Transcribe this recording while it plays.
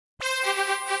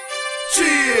Chill.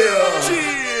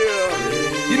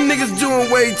 You niggas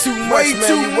doing way too much, man.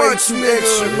 You way too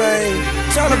extra, man.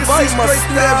 Trying to bite my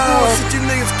style. That bullshit you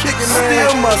niggas kicking, man.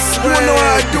 Steal my swag. You wanna know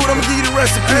how I do it? I'ma give you the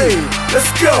recipe. Hey, let's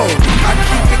go. I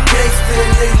keep it gangsta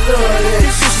and they love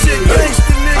that shit. Keep this shit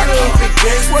gangsta, nigga. I keep it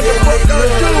gangsta and they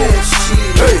love that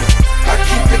shit. Hey, I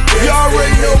keep it gangsta. You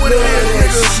already know what it is,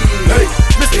 nigga. Hey,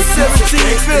 Mr. 17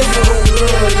 Philly.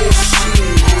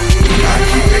 I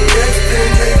keep it gangsta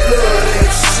and they love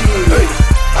that shit. Hey,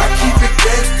 I keep it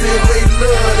gangsta and they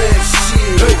love that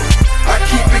shit. Hey, I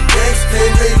keep it gangsta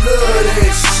and they love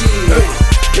that shit. Hey,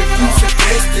 if you's a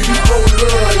gangsta, you gon'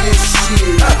 love this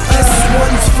shit. This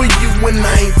one's for you when I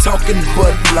ain't talking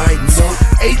Bud Lights.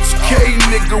 HK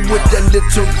nigga with that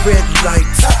little red light.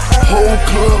 Whole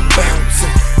club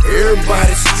bouncing,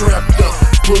 everybody strapped up.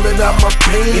 Pulling out my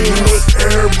pants and make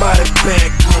everybody back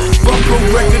up. Fuck a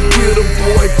record deal, the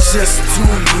boy just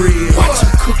too real. Watch him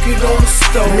cook it on the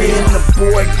stove, man, the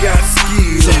boy got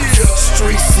skills.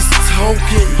 Streets is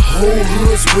talking, whole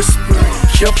hood's whispering.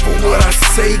 Careful what I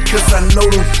say, cause I know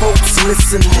them folks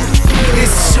listening.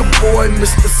 It's your boy,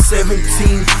 Mr.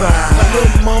 17.5.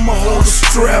 Little mama hold the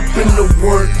strap in the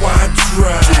work while I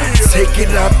drive. Take it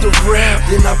out the rap,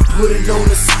 then I put it on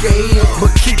the scale.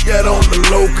 But keep that on the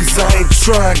low, cause I ain't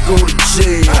trying to go to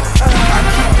jail. I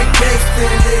keep it gangsta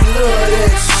and they love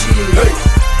that shit. Hey,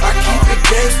 I keep it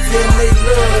gangsta and they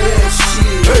love that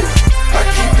shit. Hey, I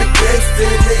keep it gangsta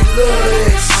and they love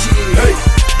that shit. Hey,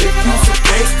 if you's a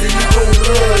gangsta, you gon'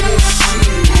 love this shit.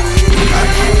 I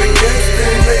keep it gangsta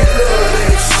and they love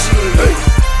that shit. Hey,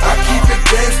 I keep it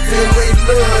gangsta and they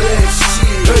love that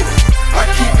shit. Hey, I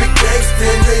keep it gangsta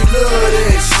and they love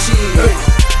that shit. Hey,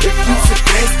 if you's a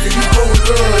gangsta, you gon'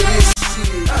 love this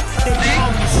shit. They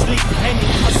call me sleep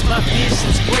hanging cause my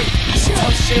vision's great.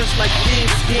 Tough shells like thin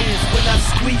skins when I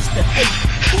squeeze the hate.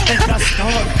 Think I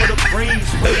start for the brains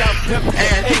without pepper. Hey,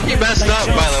 I think you messed up,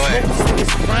 by the way.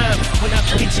 It's prime when I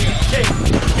preach the cake.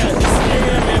 Got the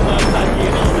scam in my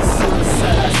pocket on the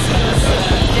suicide.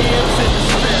 Scams in the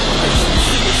strap,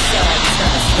 suicide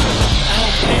time. I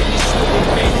don't panic,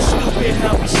 man, it's stupid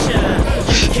how we shine.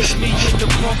 Kiss me in the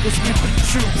Broncos with the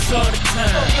troops all the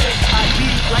time. I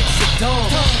eat like Saddam,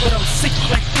 but I'm sick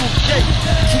like Uday.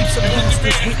 Keep some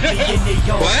boosters with me and they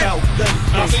all out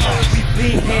guns.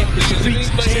 We been had the streets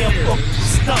jam up,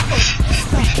 stop.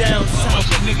 We down south,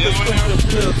 niggas with the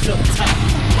clubs up top.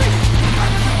 I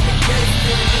keep it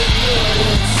gangsta and they love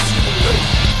that shit.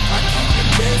 I keep it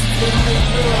gangsta and they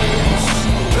love that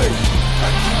shit.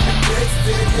 I keep it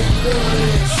gangsta and they love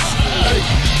that shit.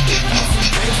 If you's a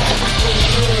gangsta, you gon'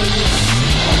 love this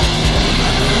shit.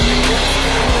 I keep it gangsta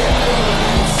and they love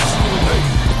that shit.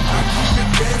 I keep it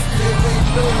gangsta and they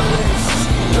love that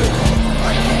shit.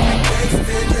 I keep it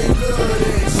gangsta and they love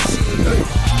that shit.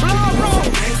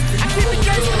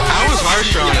 I was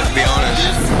harsher on it, to be honest.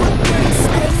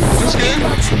 That's good.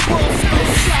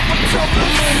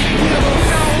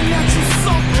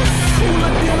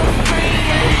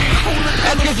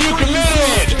 That's because you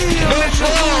committed! No slow,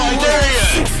 I dare ya!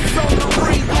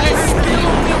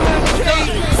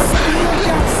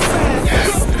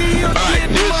 Alright,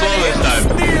 do it slow this time.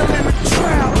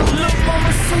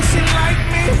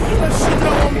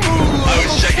 I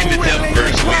was checking the depth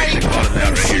first. We actually bought it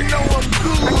out right here.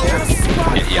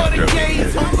 Yeah, I drove it.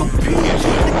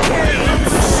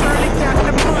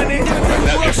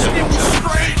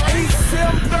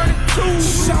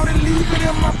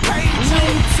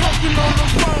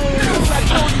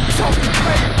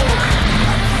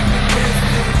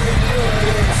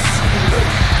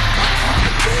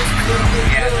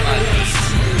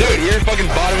 Dude, we were fucking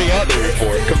bottoming out there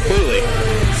before, completely.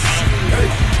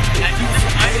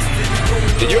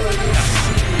 Did you?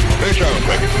 Let me try real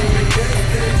quick.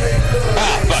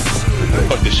 Ah, fuck.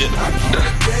 Fuck this shit.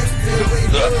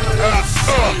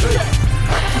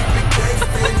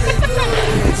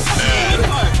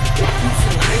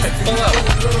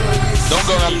 Don't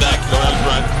go around the back, go around the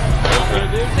front.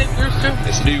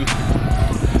 It's new.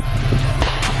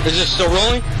 Is this still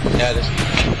rolling? Yeah, it is.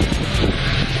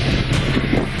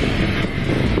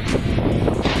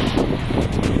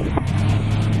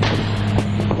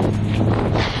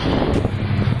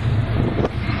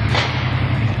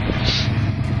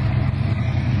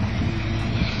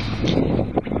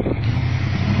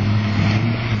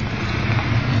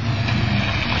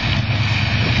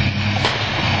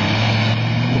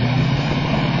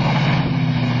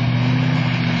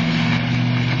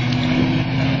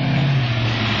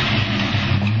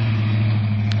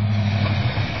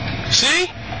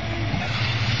 See?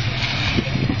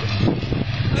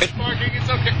 It's parking, it's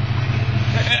okay.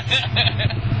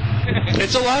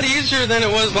 It's a lot easier than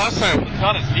it was last time. It's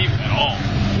not as deep at all.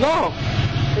 No!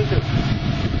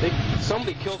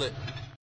 Somebody killed it.